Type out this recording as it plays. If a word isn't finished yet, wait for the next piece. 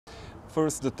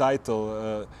First, the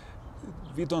title.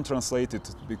 We don't translate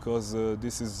it because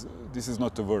this is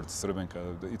not a word,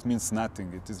 Srbenka. It means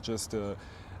nothing. It is just the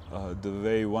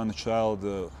way one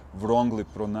child wrongly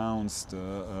pronounced,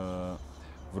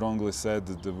 wrongly said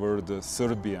the word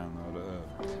Serbian.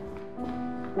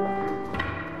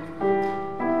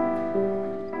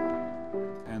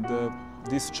 And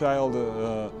this child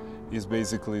is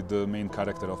basically the main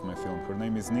character of my film. Her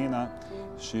name is Nina.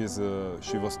 She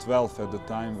was 12 at the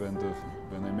time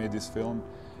when I made this film.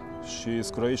 She is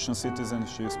Croatian citizen.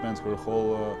 She spent her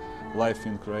whole life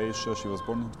in Croatia. She was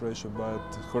born in Croatia,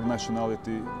 but her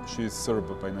nationality, she is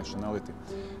Serb by nationality.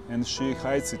 And she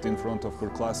hides it in front of her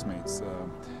classmates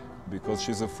because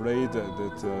she's afraid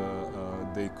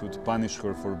that they could punish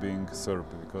her for being Serb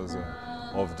because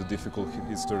of the difficult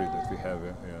history that we have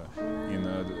in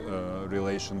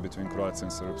relation between Croats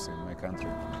and Serbs in my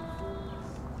country.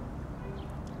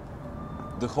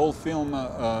 The whole film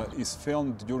is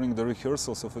filmed during the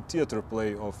rehearsals of a theater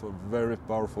play of a very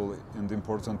powerful and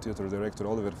important theater director,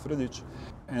 Oliver Frljić.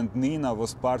 And Nina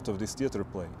was part of this theater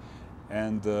play.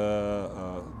 And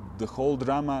the whole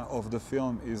drama of the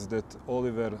film is that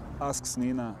Oliver asks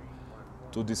Nina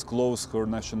to disclose her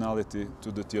nationality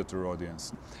to the theater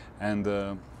audience. And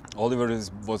Oliver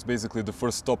was basically the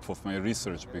first stop of my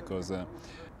research because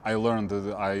I learned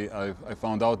that I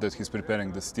found out that he's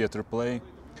preparing this theater play.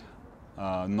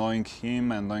 Knowing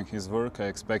him and knowing his work, I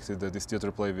expected that this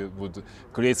theater play would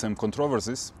create some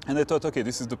controversies. And I thought, okay,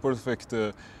 this is the perfect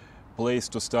place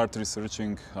to start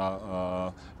researching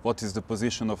what is the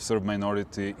position of Serb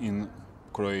minority in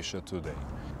Croatia today.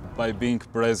 By being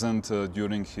present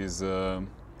during his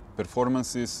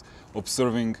performances,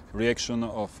 observing reaction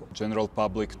of general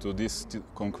public to this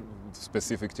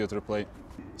specific theater play.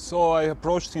 So I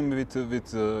approached him with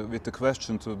the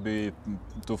question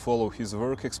to follow his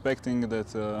work, expecting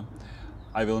that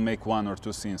I will make 1 or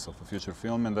 2 scenes of a future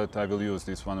film and that I will use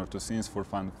these 1 or 2 scenes for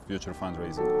future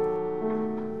fundraising.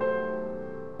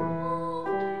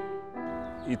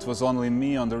 It was only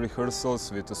me on the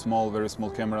rehearsals with a very small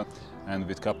camera and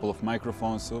with a couple of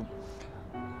microphones. So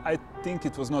I think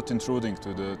it was not intruding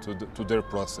to their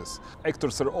process.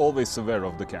 Actors are always aware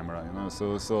of the camera, you know.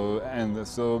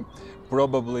 So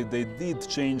probably they did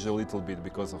change a little bit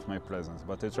because of my presence.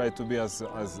 But I tried to be as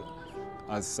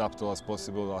subtle as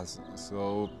possible.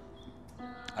 So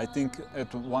I think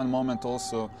at one moment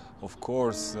also, of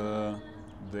course,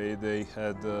 they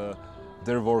had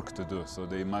their work to do. So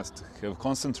they must have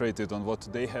concentrated on what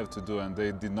they have to do, and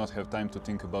they did not have time to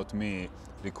think about me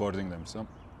recording them. So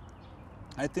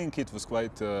I think it was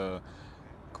quite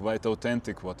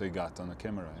authentic what I got on the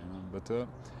camera, you know. But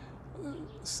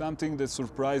something that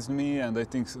surprised me, and I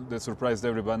think that surprised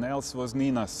everyone else, was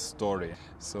Nina's story.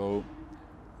 So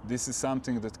this is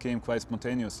something that came quite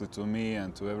spontaneously to me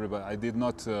and to everybody. I did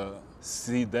not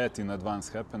see that in advance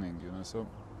happening, you know. So,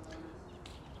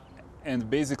 and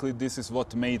basically this is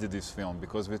what made this film,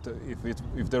 because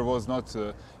if there was not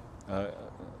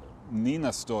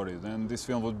Nina's story, then this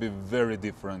film would be very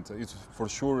different. For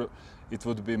sure, it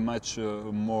would be much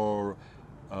more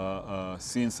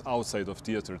scenes outside of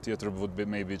theater. Theater would be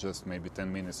maybe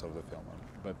 10 minutes of the film.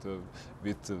 But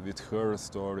with her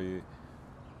story,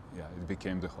 yeah, it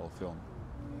became the whole film.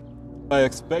 I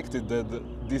expected that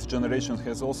this generation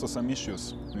has also some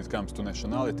issues when it comes to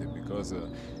nationality, because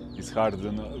it's hard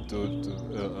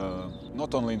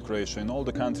not only in Croatia, in all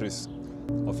the countries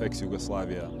of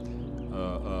ex-Yugoslavia,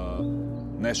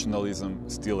 nationalism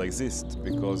still exists,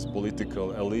 because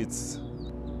political elites,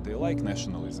 they like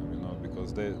nationalism, you know,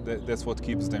 because that's what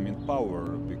keeps them in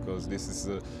power, because this is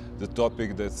the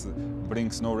topic that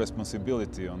brings no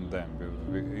responsibility on them.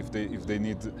 If they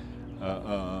need,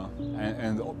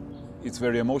 and it's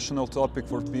very emotional topic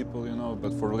for people, you know,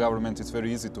 but for the government it's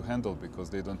very easy to handle, because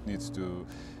they don't need to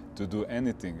do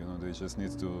anything, you know, they just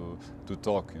need to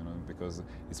talk, you know, because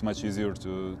it's much easier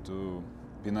to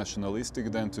be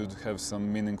nationalistic than to have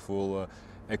some meaningful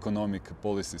economic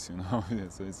policies, you know.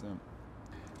 So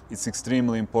it's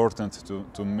extremely important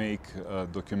to make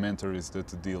documentaries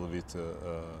that deal with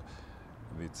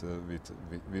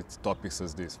topics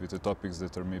as this, with the topics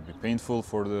that are maybe painful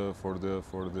for the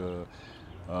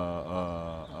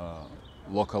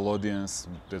local audience,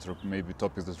 that are maybe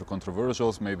topics that are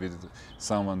controversial. Maybe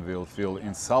someone will feel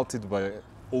insulted by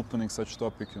opening such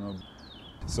topic, you know.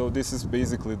 So this is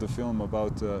basically the film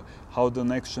about how the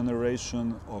next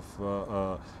generation of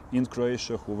in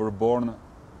Croatia who were born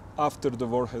after the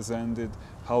war has ended,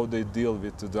 how they deal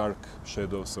with the dark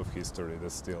shadows of history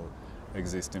that still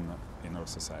exist in our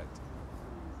society.